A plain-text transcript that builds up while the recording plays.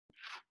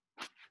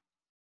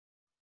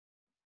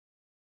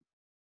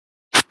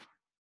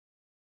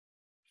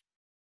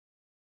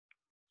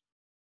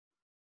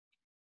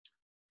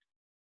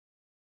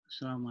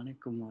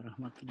Assalamualaikum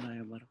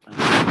warahmatullahi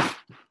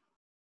wabarakatuh.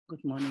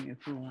 Good morning,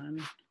 everyone.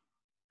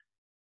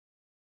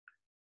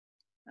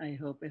 I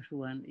hope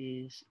everyone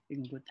is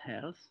in good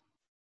health,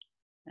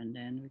 and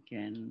then we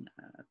can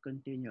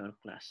continue our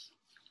class.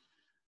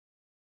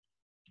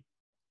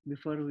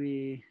 Before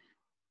we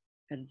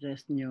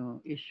address new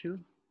issue,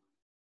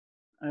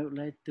 I would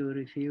like to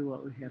review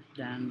what we have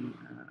done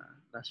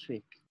last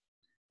week.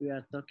 We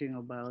are talking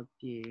about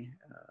the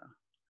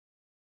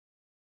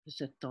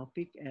research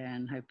topic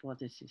and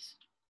hypothesis.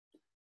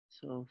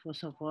 So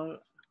first of all,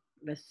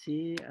 let's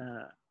see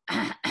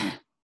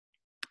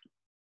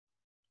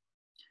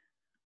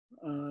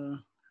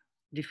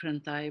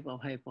different type of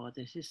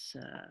hypothesis.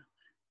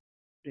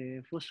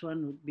 The first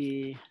one would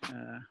be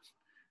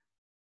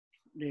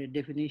the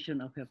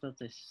definition of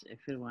hypothesis.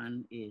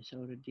 Everyone is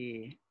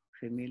already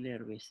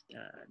familiar with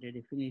the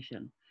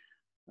definition.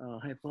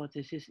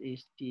 Hypothesis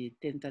is the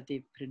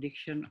tentative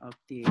prediction of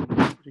the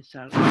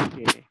result of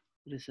the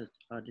research,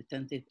 or the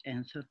tentative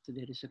answer to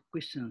the research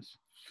questions.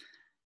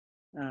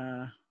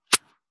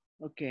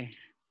 Okay,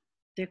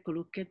 take a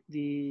look at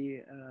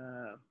the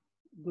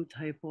good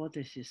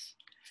hypothesis.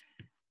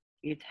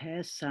 It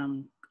has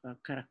some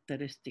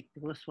characteristic.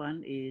 The first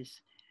one is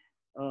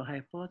a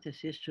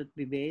hypothesis should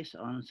be based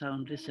on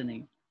sound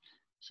reasoning.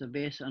 So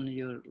based on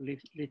your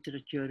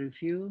literature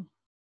review,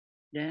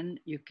 then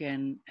you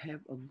can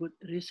have a good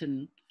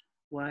reason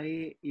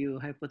why you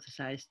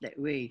hypothesize that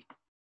way.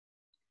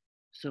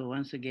 So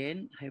once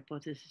again,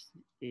 hypothesis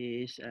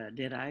is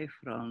derived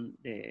from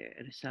the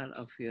result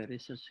of your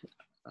research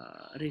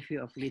review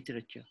of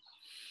literature.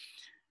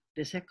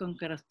 The second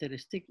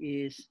characteristic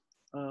is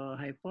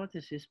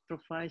hypothesis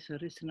provides a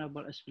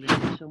reasonable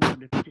explanation for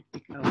the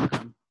predicted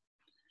outcome.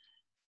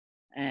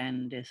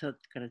 And the third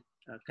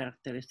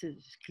characteristic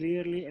is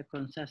clearly and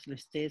concisely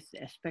states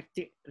the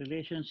expected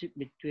relationship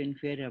between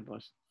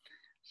variables.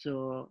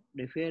 So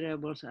the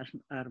variables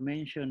are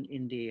mentioned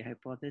in the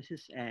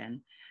hypothesis, and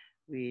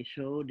we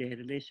show the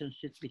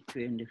relationship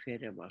between the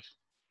variables.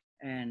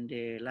 And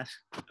the last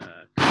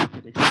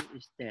characteristic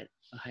is that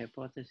a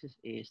hypothesis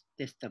is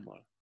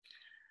testable.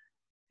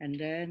 And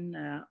then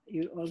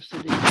you also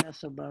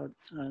discuss about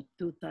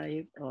two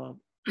types of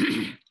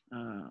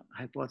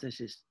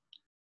hypothesis.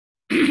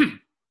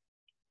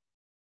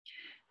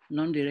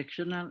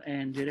 Non-directional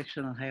and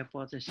directional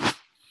hypothesis.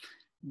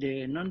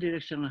 The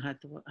non-directional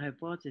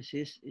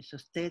hypothesis is a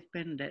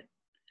statement that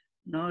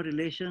no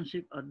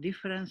relationship or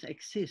difference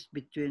exists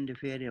between the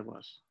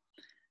variables,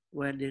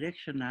 where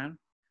directional,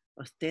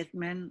 a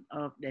statement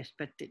of the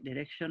expected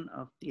direction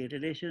of the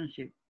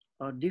relationship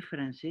or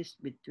differences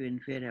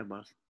between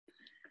variables.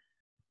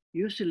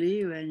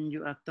 Usually, when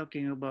you are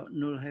talking about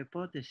null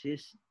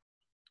hypothesis,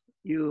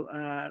 you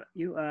are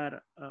you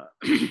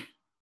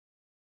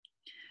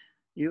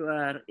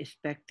are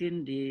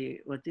expecting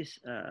what is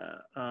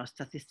a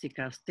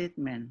statistical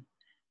statement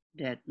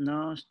that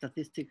no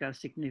statistical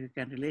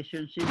significant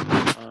relationship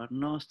or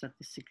no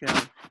statistical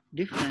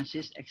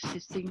differences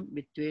existing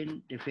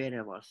between the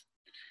variables.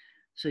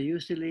 So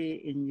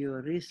usually in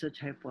your research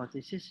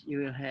hypothesis, you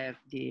will have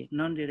the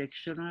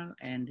non-directional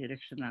and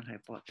directional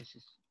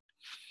hypothesis.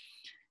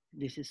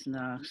 This is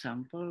an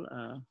example.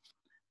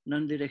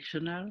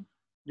 Non-directional,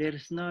 there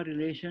is no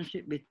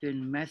relationship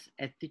between math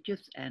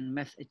attitudes and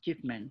math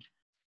achievement.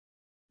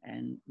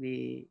 And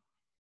we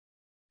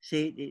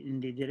say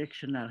in the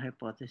directional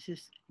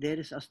hypothesis, there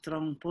is a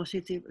strong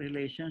positive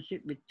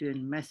relationship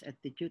between math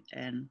attitude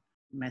and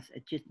math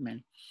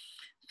achievement.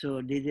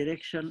 So the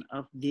direction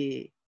of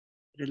the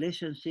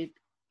relationship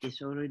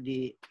is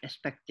already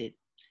expected,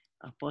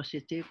 a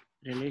positive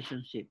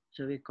relationship.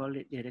 So we call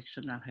it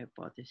directional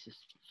hypothesis.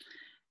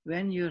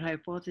 When your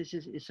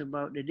hypothesis is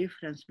about the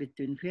difference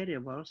between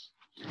variables,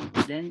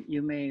 then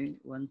you may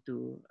want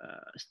to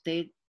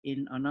state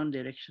in a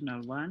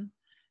non-directional one,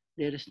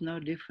 there is no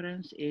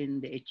difference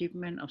in the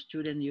achievement of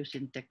students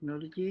using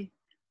technology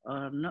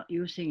or not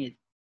using it.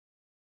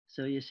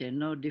 So you say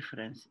no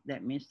difference.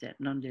 That means that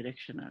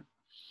non-directional.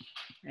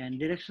 And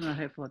directional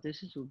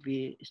hypothesis would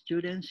be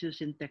students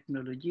using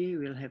technology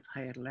will have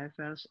higher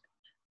levels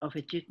of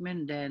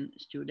achievement than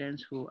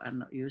students who are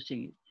not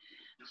using it.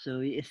 So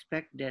we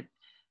expect that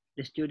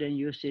the student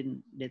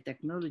using the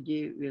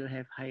technology will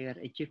have higher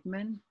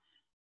achievement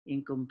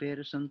in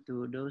comparison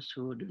to those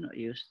who do not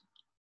use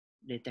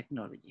the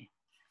technology.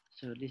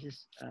 So this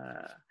is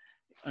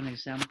an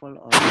example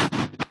of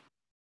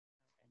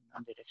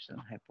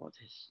non-directional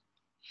hypothesis.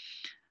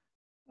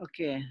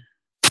 Okay.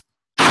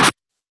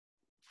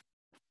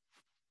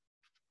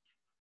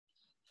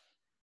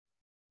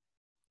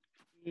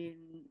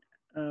 In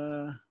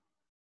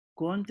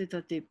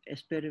quantitative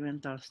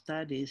experimental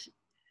studies,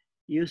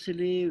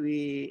 usually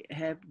we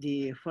have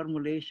the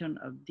formulation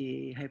of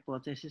the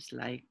hypothesis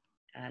like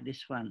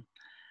this one.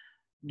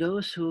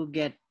 Those who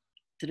get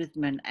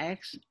treatment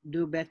X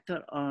do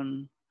better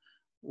on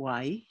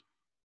Y,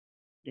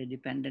 the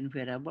dependent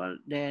variable,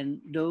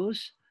 than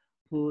those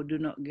who do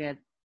not get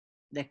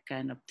that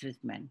kind of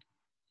treatment.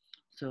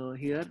 So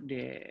here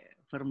the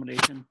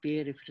formulation P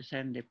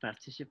represents the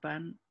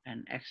participant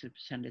and X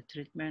represents the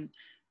treatment,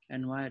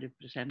 and Y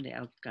represent the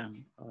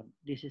outcome. Or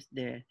this is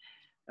the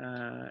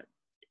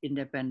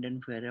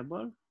independent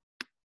variable,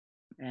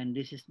 and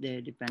this is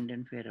the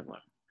dependent variable.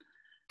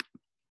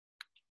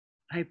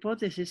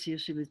 Hypothesis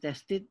usually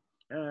tested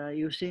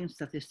using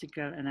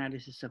statistical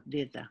analysis of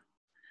data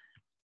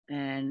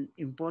and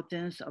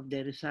importance of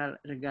the result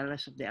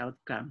regardless of the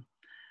outcome.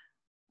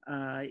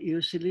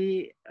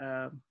 Usually,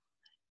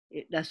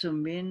 it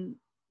doesn't mean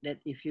that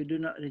if you do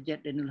not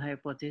reject the null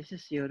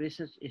hypothesis, your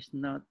research is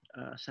not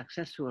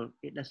successful.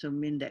 It doesn't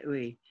mean that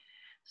way.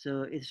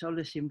 So it's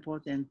always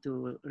important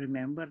to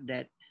remember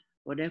that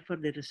whatever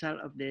the result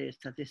of the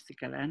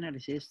statistical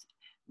analysis,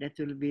 that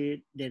will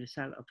be the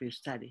result of your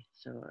study.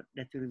 So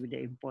that will be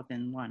the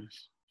important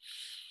ones.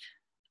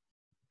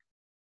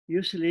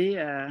 Usually,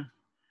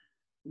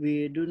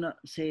 we do not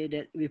say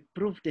that we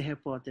prove the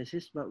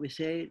hypothesis, but we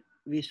say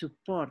we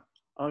support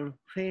or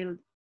fail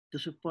to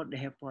support the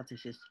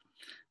hypothesis.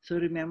 So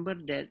remember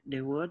that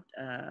the word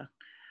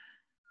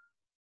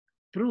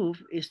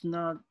proof is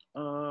not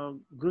a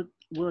good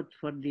word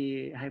for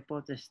the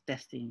hypothesis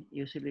testing.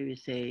 Usually we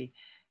say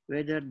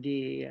whether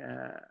the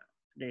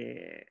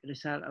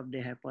result of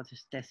the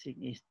hypothesis testing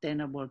is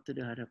tenable to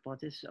the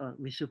hypothesis, or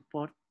we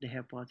support the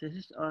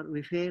hypothesis, or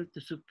we fail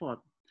to support.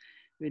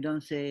 We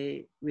don't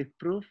say we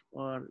prove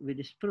or we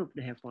disprove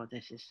the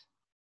hypothesis.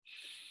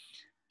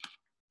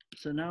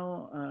 So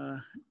now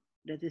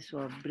that is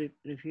a brief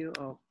review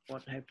of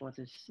what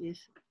hypothesis is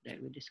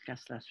that we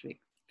discussed last week.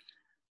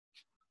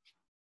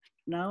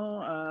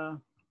 Now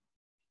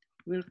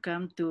we'll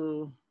come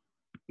to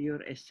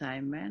your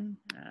assignment.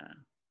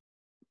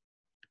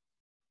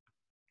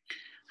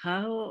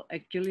 How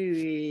actually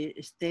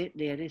we state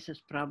the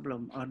research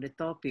problem or the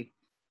topic.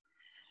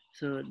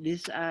 So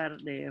these are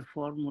the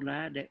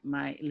formula that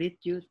might lead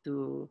you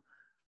to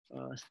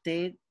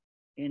state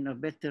in a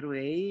better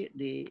way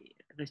the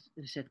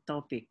research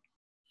topic.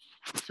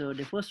 So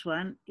the first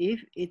one,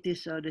 if it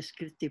is a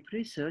descriptive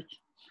research,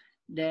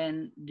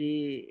 then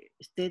the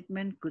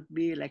statement could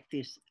be like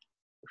this: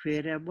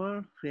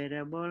 variable,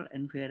 variable,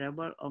 and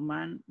variable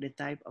among the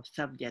type of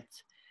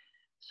subjects.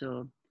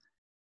 So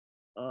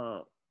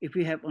if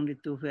we have only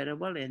two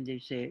variables, and they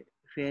say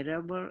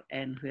variable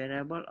and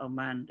variable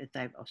among the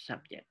type of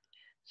subject.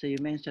 So you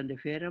mention the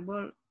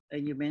variable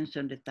and you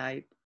mention the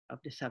type of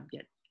the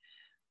subject.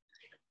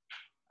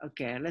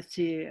 Okay, let's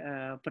see,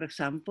 for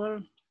example,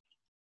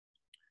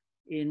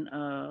 in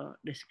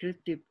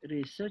descriptive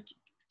research,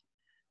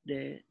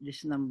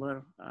 this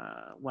number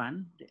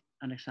one,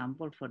 an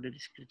example for the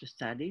descriptive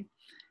study.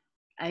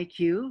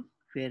 IQ,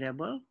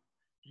 variable,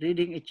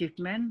 reading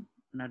achievement,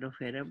 another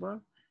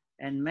variable,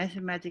 and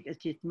mathematics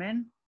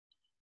achievement,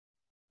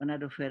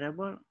 another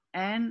variable,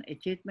 and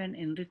achievement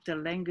in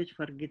written language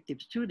for gifted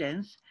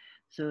students.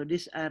 So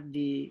these are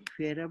the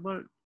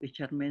variable which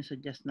are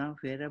mentioned just now: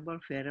 variable,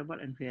 variable,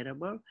 and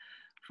variable.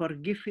 For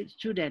gifted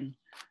student,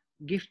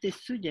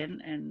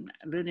 and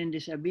learning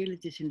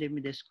disabilities in the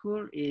middle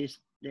school is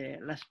the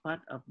last part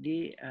of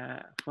the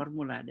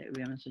formula that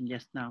we mentioned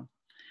just now.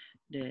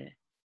 The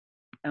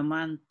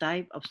amount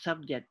type of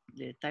subject,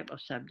 the type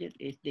of subject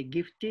is the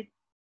gifted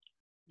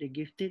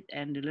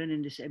and the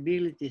learning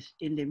disabilities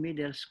in the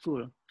middle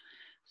school.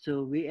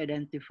 So we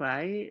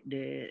identify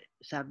the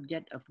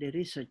subject of the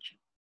research.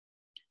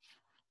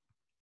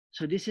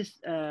 So this is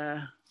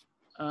a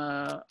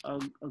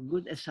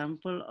good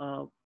example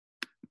of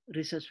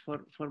research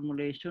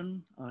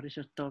formulation or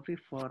research topic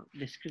for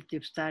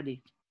descriptive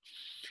study.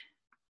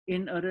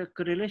 In a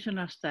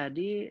correlational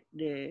study,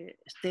 the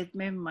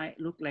statement might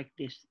look like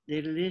this: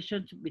 the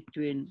relationship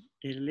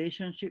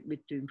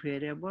between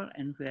variable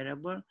and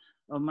variable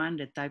among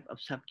the type of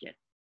subject.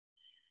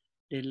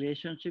 The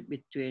relationship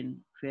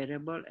between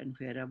variable and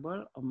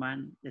variable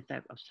among the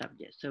type of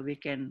subject. So we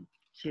can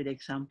see the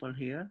example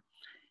here.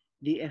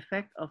 The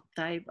effect of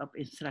type of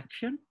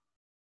instruction,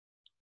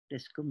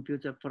 this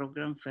computer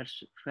program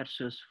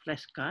versus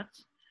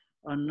flashcards,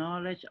 on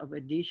knowledge of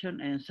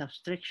addition and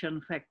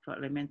subtraction fact for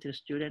elementary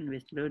students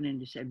with learning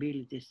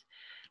disabilities.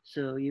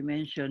 So you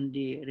mentioned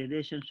the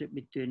relationship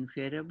between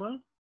variable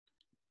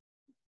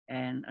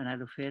and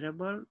another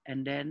variable,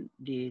 and then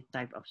the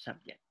type of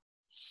subject.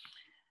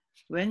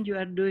 When you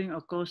are doing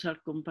a causal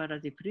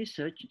comparative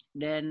research,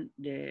 then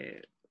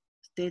the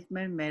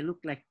statement may look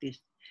like this: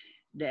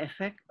 the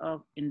effect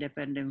of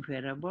independent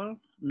variable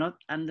not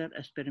under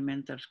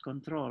experimental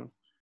control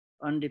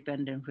on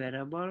dependent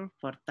variable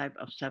for type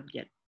of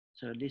subject.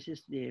 So this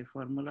is the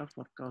formula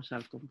for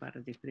causal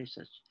comparative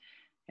research.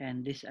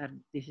 And this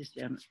is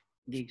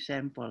the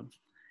example.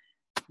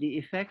 The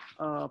effect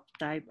of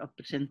type of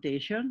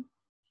presentation,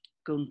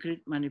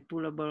 concrete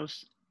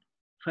manipulables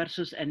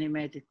versus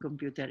animated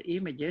computer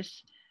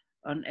images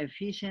on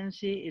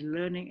efficiency in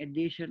learning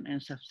addition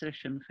and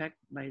subtraction fact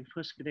by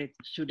first grade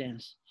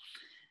students.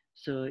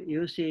 So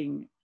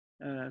using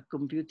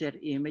computer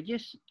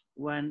images,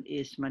 one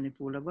is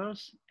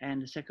manipulables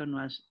and the second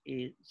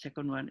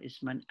one is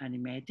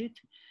animated.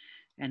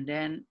 And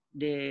then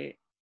the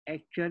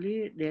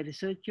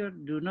researcher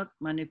do not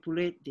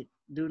manipulate it,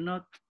 do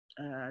not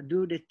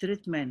do the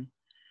treatment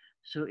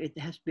So it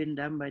has been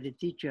done by the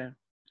teacher.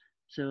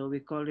 So we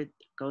call it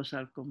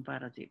causal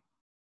comparative.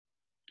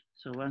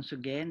 So once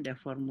again, the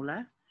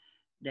formula,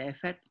 the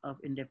effect of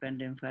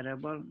independent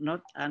variable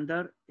not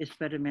under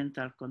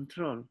experimental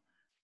control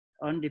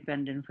on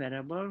dependent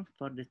variable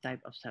for the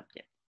type of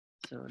subject.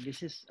 So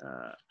this is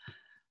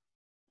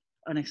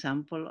an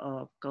example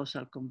of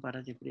causal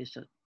comparative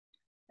research.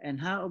 And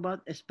how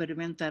about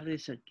experimental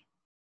research?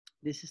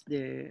 This is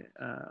the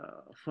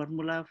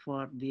formula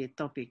for the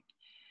topic.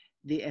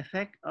 The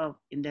effect of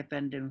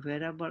independent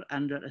variable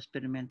under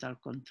experimental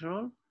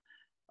control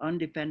on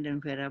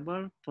dependent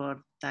variable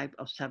for type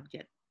of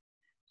subject.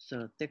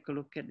 So take a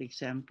look at the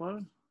example.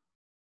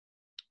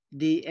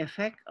 The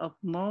effect of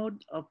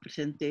mode of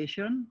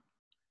presentation,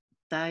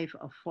 type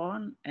of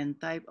font, and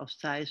type of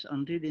size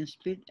on reading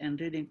speed and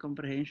reading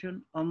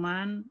comprehension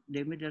among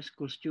the middle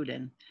school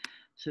student.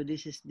 So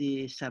this is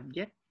the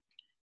subject,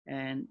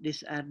 and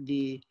these are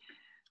the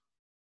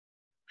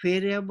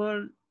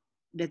variable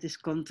that is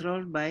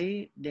controlled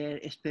by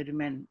the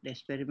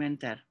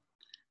experimenter.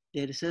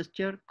 The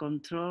researcher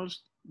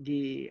controls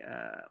the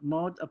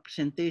mode of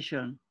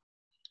presentation,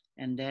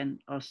 and then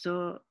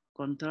also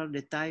control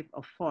the type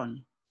of font,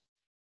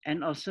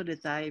 and also the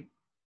type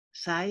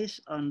size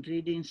on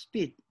reading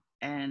speed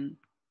and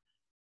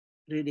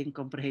reading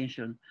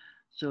comprehension.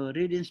 So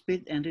reading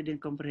speed and reading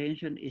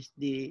comprehension is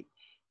the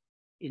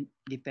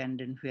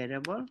independent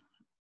variable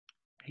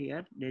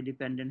here, the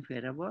dependent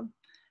variable.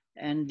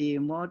 And the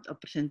mode of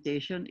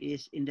presentation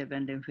is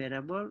independent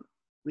variable,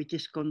 which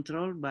is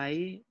controlled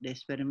by the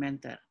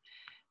experimenter.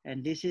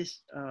 And this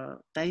is a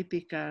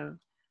typical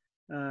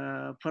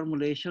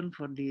formulation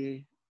for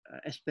the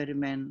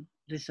experiment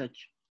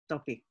research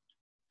topic.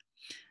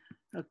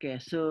 Okay,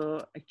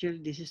 so actually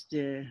this is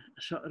the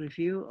short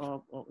review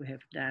of what we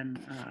have done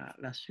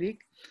last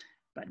week,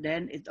 but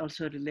then it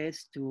also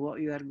relates to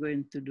what you are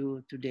going to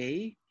do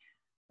today.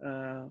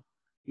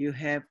 You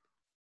have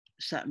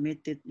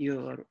submitted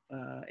your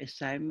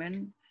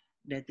assignment,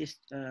 that is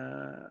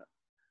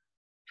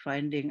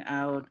finding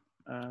out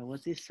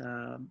what is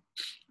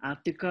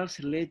articles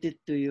related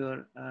to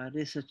your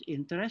research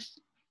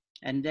interest,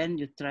 and then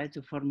you try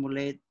to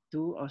formulate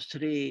 2 or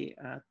 3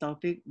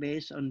 topics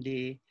based on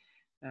the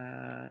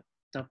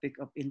topic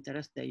of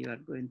interest that you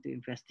are going to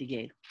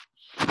investigate.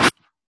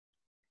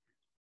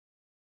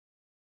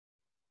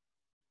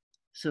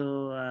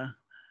 So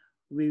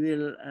we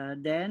will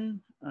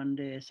then, on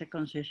the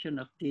second session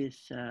of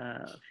this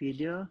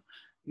video,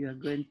 you are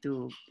going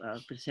to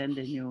present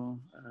a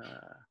new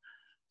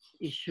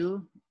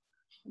issue,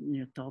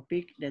 new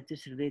topic that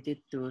is related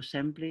to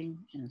sampling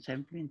and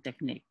sampling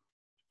technique.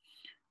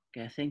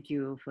 Okay, thank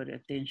you for the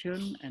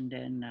attention, and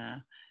then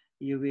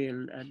you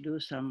will do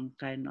some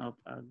kind of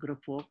group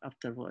work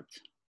afterwards.